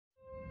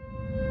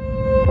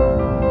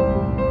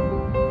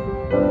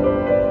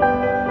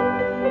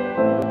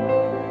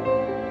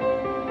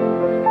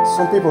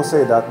Some people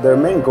say that their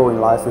main goal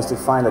in life is to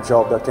find a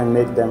job that can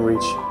make them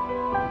rich.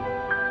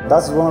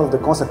 That's one of the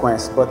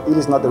consequences, but it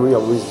is not the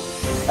real reason.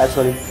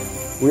 Actually,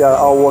 we are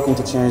all working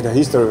to change the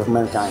history of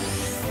mankind,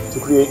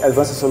 to create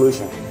advanced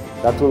solutions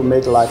that will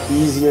make life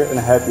easier and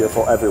happier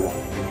for everyone.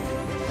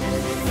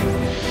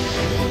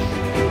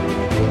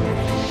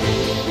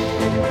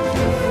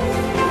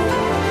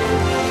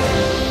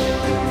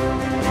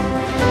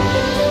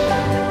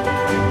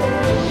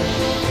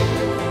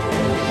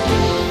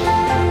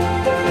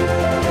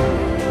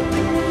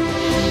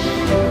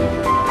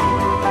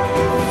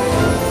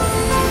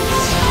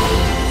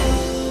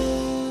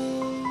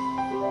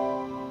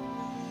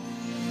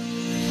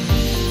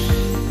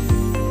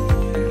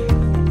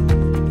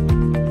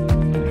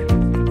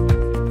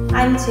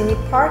 I'm Jenny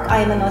Park. I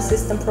am an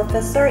assistant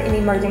professor in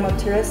emerging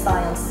material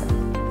science.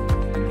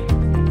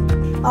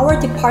 Our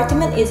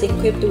department is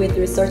equipped with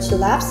research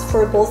labs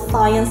for both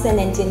science and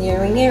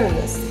engineering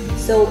areas.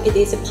 So it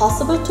is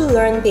possible to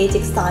learn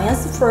basic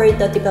science for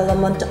the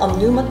development of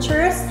new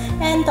materials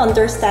and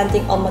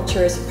understanding of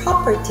materials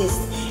properties,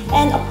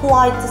 and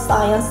applied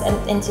science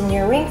and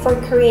engineering for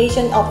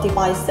creation of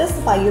devices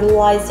by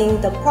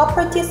utilizing the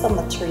properties of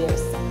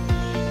materials.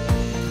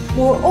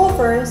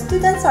 Moreover,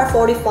 students are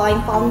fortifying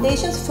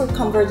foundations for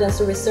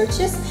convergence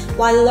researches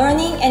while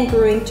learning and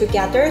growing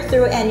together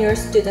through annual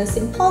student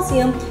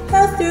symposium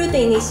held through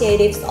the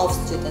initiatives of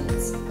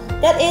students.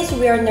 That is,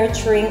 we are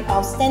nurturing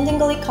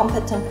outstandingly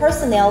competent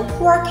personnel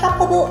who are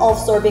capable of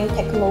solving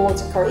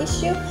technological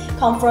issues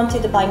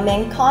confronted by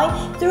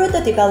mankind through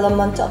the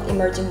development of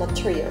emerging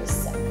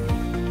materials.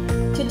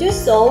 To do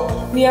so,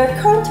 we are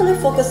currently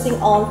focusing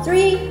on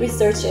 3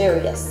 research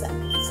areas.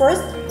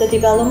 First, the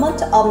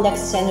development of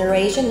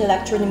next-generation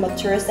electronic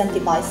materials and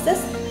devices.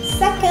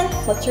 Second,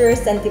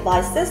 materials and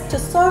devices to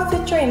solve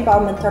future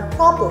environmental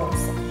problems.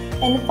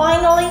 And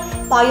finally,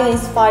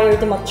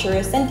 bio-inspired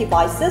materials and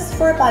devices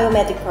for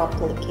biomedical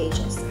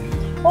applications,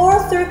 all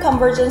through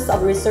convergence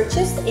of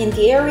researches in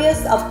the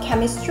areas of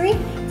chemistry,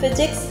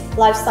 physics,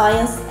 life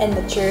science, and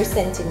materials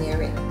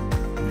engineering.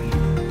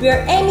 We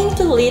are aiming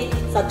to lead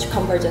such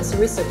convergence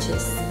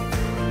researches.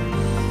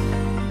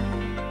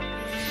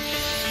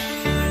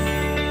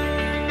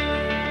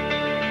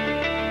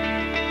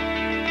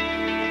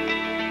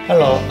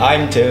 Hello,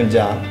 I'm Jae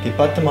Jang,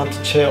 Department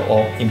Chair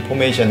of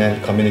Information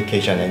and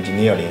Communication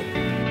Engineering.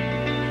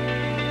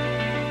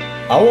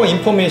 Our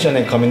Information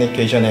and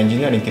Communication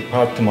Engineering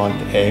Department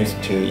aims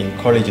to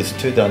encourage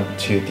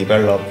students to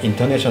develop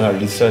international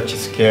research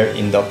skills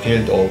in the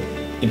field of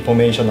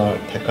informational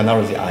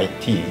technology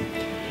 (IT).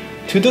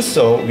 To do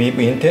so, we've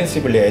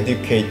intensively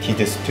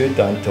educated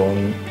students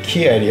on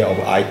key areas of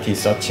IT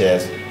such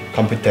as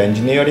computer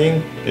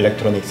engineering,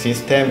 electronic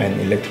system,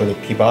 and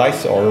electronic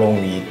device,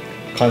 along with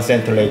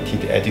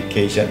concentrated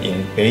education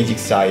in basic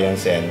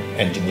science and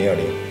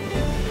engineering.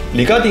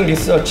 Regarding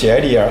research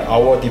area,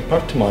 our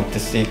department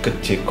seeks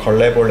to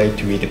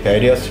collaborate with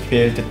various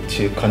fields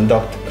to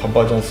conduct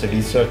convergence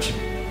research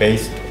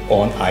based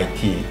on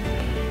IT.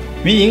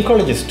 We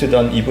encourage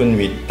students even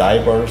with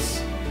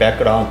diverse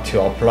background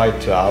to apply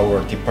to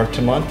our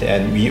department,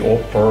 and we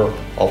offer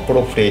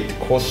appropriate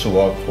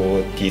coursework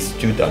for these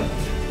students.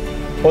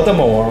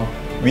 Furthermore,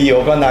 we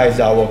organize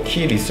our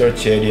key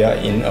research area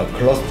in a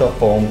cluster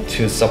form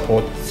to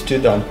support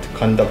students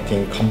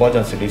conducting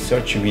convergence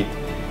research with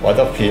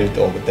other fields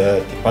of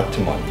the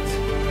department.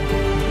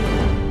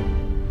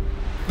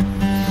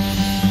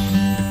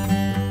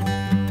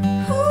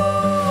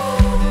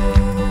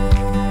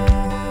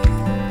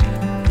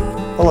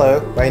 Hello,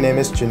 my name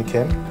is Jun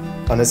Kim,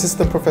 an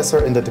assistant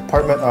professor in the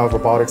Department of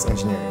Robotics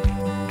Engineering.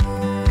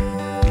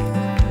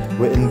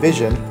 We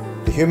envision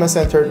the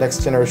human-centered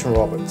next-generation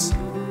robots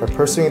by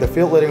pursuing the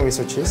field-leading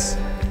researches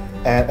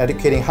and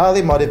educating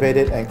highly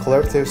motivated and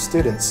collaborative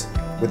students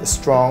with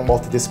strong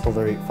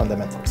multidisciplinary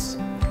fundamentals.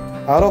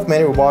 Out of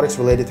many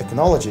robotics-related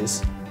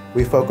technologies,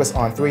 we focus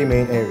on 3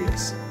 main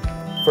areas.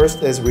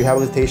 First is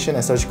rehabilitation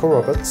and surgical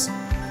robots.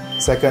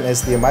 Second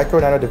is the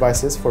micro-nano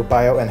devices for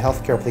bio and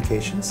healthcare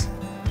applications.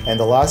 And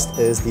the last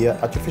is the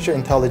artificial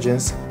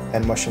intelligence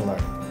and machine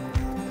learning.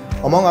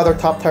 Among other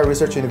top-tier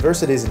research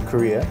universities in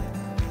Korea,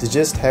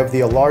 Dgist have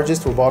the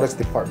largest robotics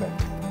department.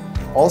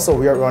 Also,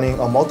 we are running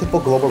multiple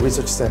global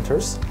research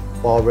centers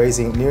while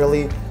raising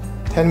nearly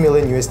 $10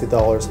 million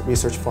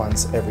research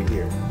funds every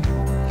year.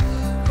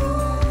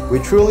 We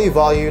truly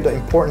value the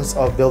importance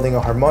of building a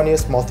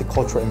harmonious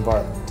multicultural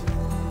environment,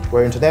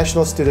 where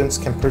international students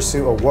can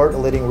pursue a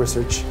world-leading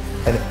research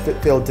and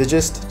feel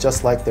Dgist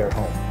just like their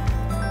home.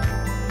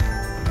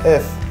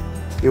 If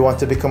you want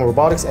to become a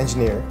robotics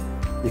engineer,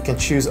 you can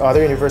choose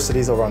other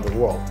universities around the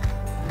world.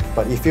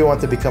 But if you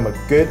want to become a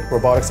good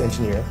robotics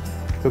engineer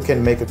who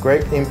can make a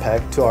great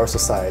impact to our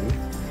society,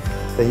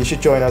 then you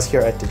should join us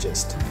here at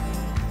Dgist.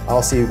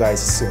 I'll see you guys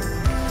soon.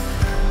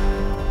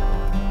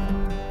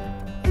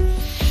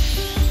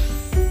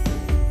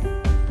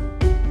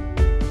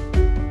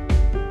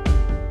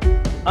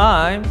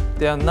 I'm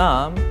Daeun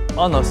Nam,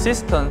 an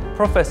assistant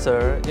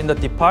professor in the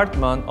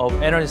Department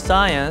of Energy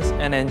Science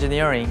and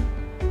Engineering.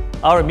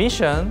 Our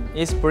mission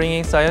is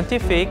bringing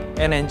scientific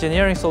and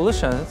engineering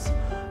solutions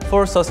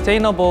for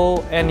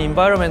sustainable and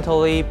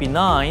environmentally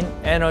benign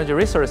energy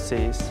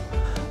resources.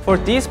 For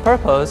this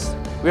purpose,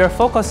 we are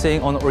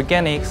focusing on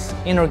organics,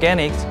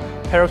 inorganics,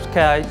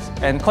 perovskites,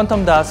 and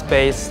quantum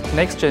dots-based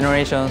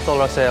next-generation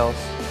solar cells.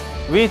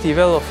 We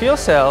develop fuel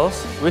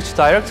cells which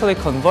directly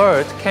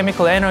convert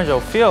chemical energy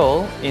of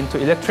fuel into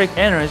electric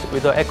energy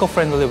with an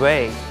eco-friendly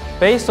way.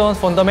 Based on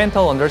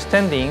fundamental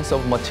understandings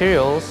of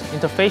materials,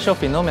 interfacial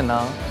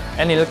phenomena,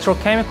 and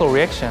electrochemical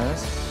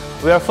reactions,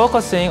 we are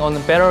focusing on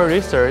battery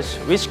research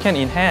which can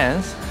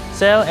enhance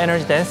cell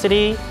energy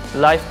density,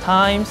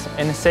 lifetimes,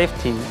 and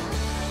safety.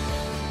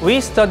 We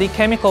study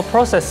chemical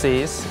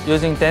processes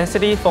using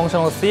density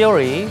functional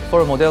theory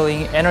for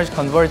modeling energy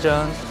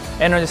conversion,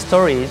 energy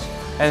storage,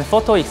 and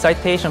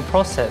photoexcitation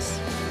process.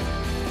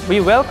 We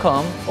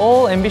welcome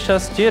all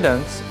ambitious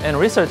students and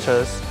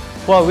researchers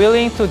who are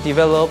willing to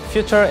develop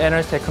future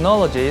energy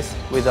technologies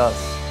with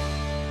us.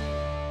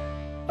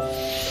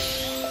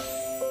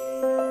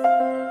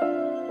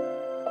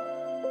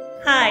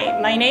 Hi,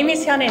 my name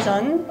is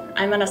Hyun-Hae.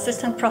 I'm an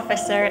assistant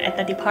professor at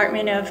the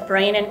Department of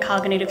Brain and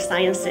Cognitive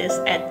Sciences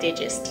at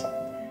Dgist.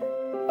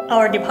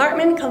 Our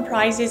department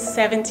comprises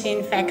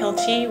 17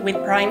 faculty with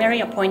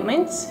primary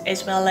appointments,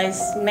 as well as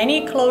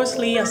many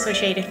closely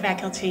associated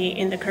faculty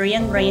in the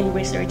Korean Brain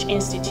Research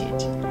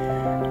Institute.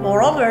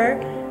 Moreover,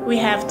 we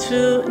have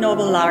 2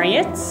 Nobel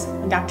laureates,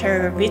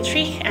 Dr.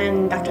 Wittrich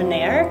and Dr.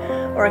 Nair,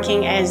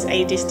 working as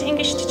a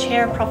distinguished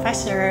chair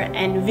professor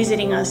and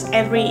visiting us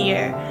every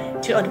year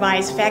to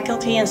advise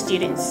faculty and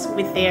students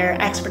with their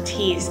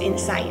expertise in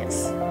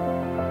science.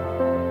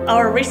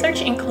 Our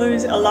research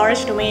includes a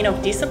large domain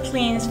of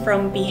disciplines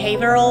from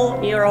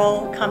behavioral,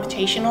 neural,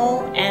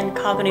 computational, and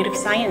cognitive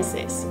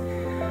sciences.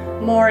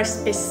 More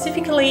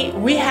specifically,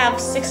 we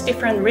have 6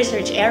 different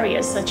research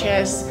areas such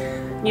as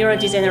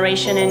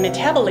neurodegeneration and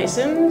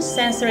metabolism,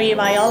 sensory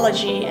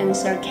biology and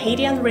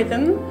circadian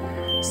rhythm,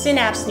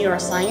 synapse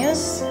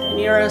neuroscience,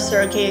 neural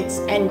circuits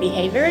and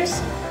behaviors,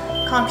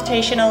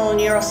 computational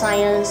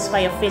neuroscience,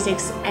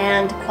 biophysics,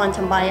 and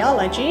quantum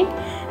biology,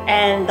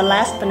 and the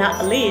last but not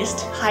the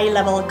least,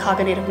 high-level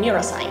cognitive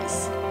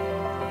neuroscience.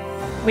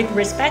 With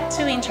respect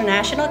to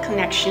international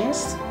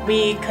connections,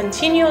 we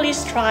continually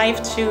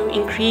strive to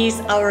increase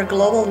our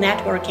global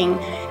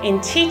networking in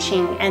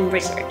teaching and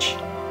research.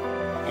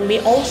 And we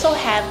also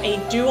have a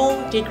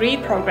dual degree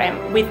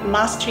program with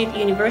Maastricht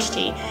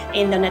University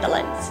in the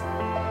Netherlands.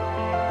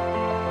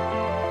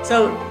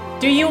 So,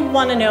 do you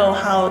want to know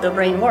how the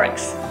brain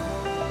works?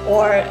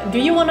 Or do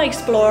you want to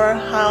explore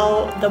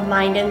how the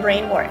mind and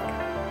brain work?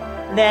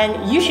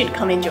 Then you should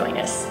come and join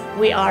us.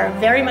 We are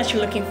very much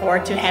looking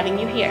forward to having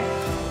you here.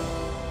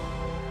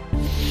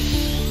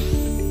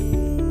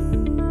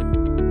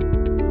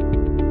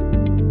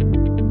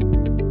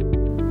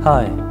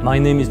 Hi, my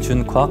name is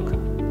Jun Kwak,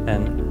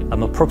 and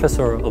I'm a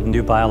professor of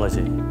new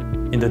biology.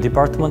 In the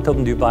Department of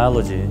New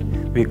Biology,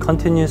 we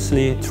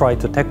continuously try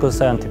to tackle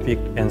scientific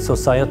and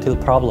societal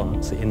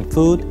problems in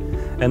food,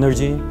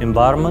 energy,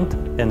 environment,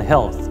 and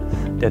health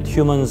that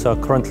humans are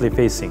currently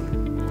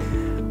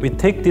facing. We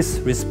take this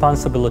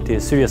responsibility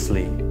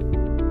seriously.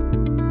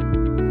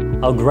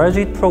 Our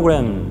graduate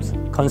programs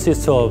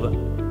consist of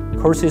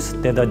courses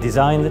that are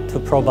designed to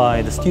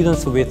provide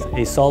students with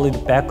a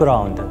solid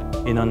background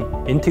in an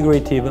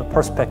integrative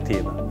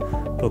perspective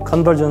for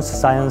convergence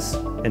science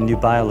and new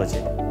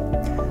biology.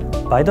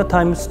 By the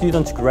time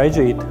students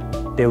graduate,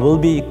 they will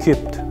be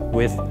equipped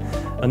with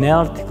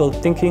analytical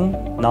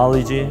thinking,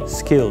 knowledge,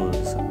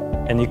 skills,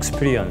 and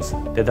experience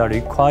that are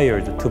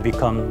required to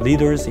become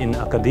leaders in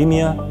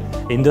academia,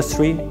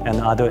 industry,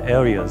 and other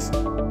areas.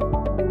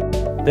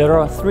 There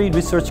are 3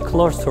 research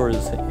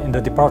clusters in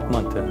the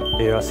department.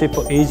 They are C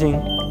for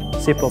aging,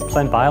 C for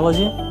plant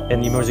biology,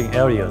 and emerging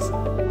areas.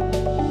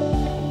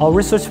 Our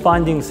research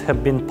findings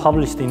have been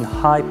published in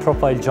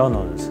high-profile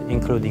journals,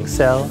 including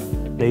Cell,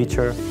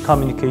 Nature,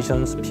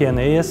 Communications,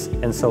 PNAS,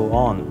 and so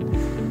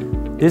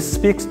on. This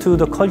speaks to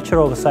the culture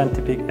of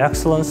scientific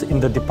excellence in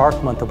the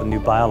Department of New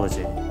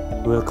Biology.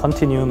 We will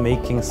continue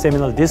making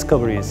seminal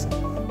discoveries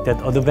that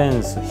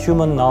advance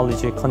human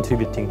knowledge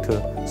contributing to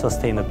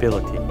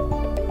sustainability.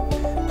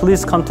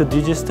 Please come to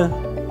Dgist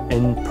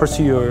and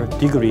pursue your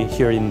degree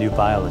here in New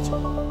Biology.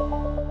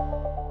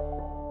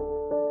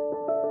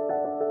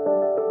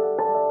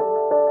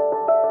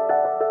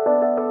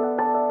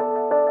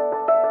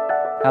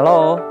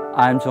 Hello,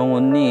 I'm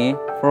Jong-won Lee,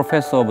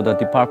 Professor of the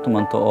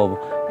Department of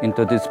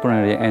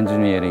Interdisciplinary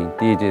Engineering,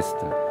 Dgist.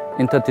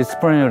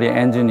 Interdisciplinary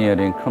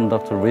engineering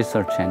conducts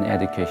research and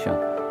education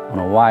on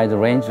a wide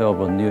range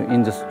of new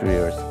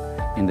industries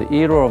in the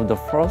era of the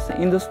first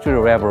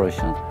industrial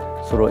revolution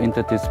through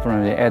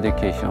interdisciplinary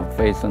education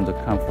based on the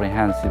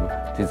comprehensive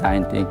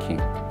design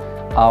thinking.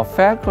 Our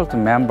faculty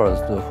members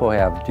who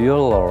have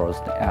dual roles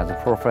as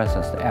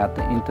professors at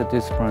the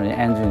Interdisciplinary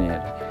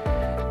Engineering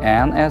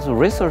and as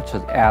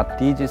researchers at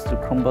Dgist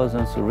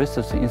Convergence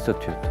Research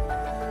Institute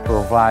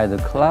provide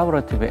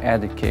collaborative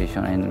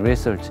education and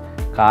research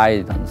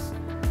guidance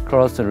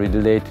closely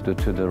related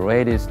to the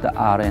latest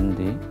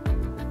R&D.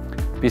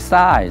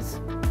 Besides,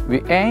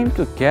 we aim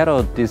to get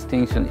a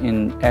distinction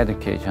in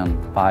education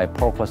by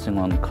focusing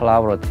on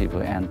collaborative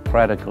and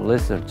critical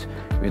research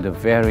with the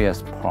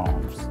various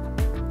firms.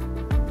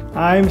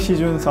 I'm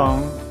Shijun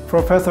Song,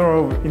 Professor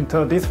of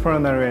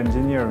Interdisciplinary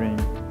Engineering.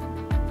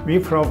 We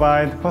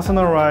provide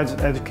personalized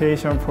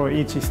education for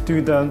each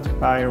student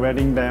by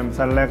letting them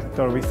select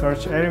the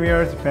research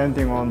area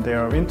depending on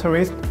their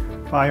interest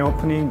by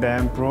opening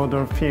them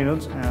broader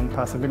fields and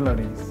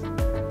possibilities.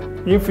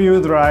 If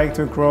you'd like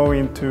to grow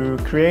into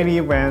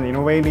creative and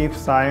innovative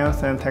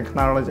science and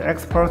technology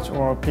experts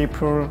or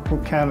people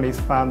who can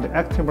respond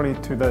actively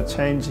to the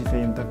changes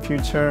in the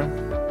future,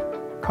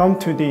 come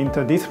to the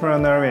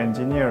Interdisciplinary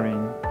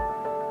Engineering.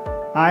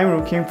 I'm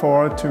looking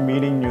forward to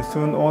meeting you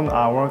soon on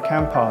our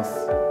campus.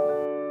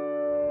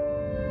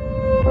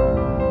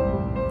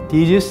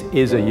 Dgist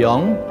is a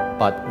young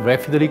but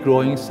rapidly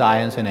growing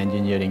science and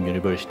engineering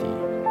university.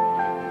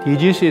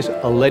 Dgist is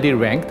already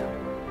ranked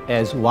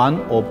as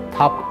one of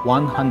top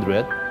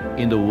 100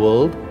 in the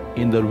world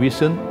in the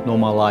recent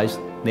normalized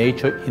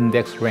Nature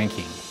Index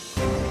ranking.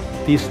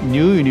 This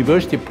new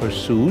university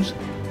pursues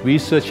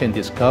research and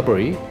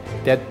discovery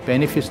that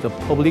benefits the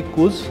public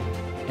goods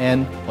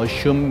and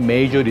assume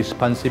major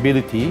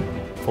responsibility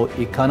for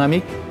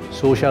economic,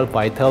 social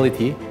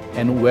vitality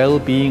and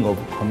well-being of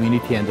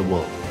community and the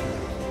world.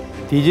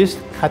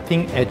 Dgist's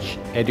cutting-edge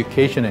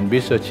education and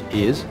research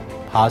is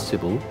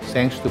possible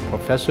thanks to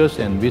professors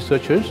and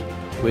researchers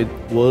with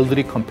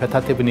worldly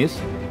competitiveness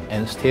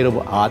and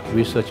state-of-the-art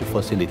research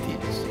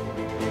facilities.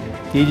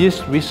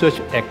 Dgist research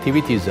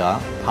activities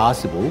are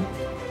possible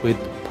with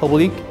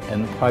public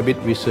and private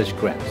research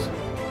grants.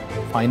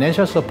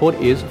 Financial support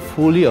is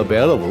fully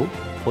available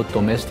for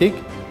domestic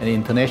and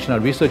international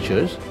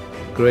researchers,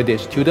 graduate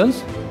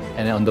students,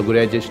 and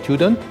undergraduate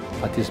students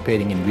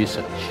participating in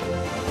research.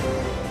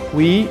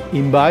 We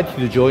invite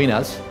you to join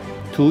us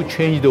to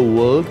change the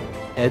world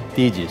at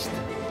Dgist,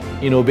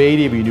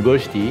 innovative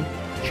university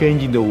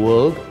changing the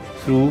world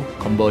through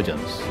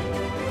convergence.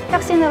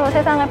 혁신으로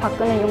세상을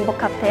바꾸는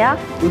융복합 대학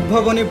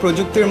उद्भावनी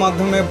projector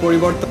माध्यम में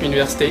परिवर्तन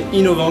university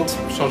Innovent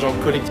changeant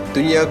collectif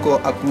दुनिया को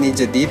अपनी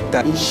जदीद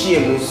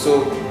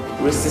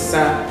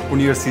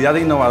Universidad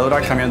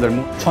innovadora cambiando el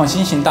mundo 创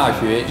新型大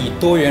学以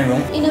多元融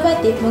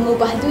Innovative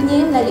mengubah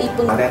dunia melalui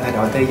thay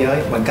đổi thế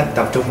giới bằng cách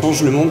tập trung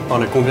change le monde par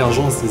la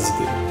convergence des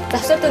idées.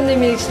 Тасвартаны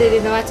мэрэгчлэр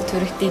инновац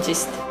төрөх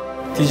Dgist.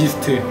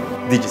 Dgist.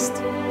 Dgist.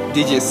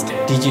 Dgist.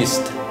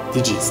 Dgist.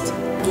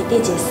 Dgist.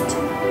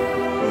 Dgist.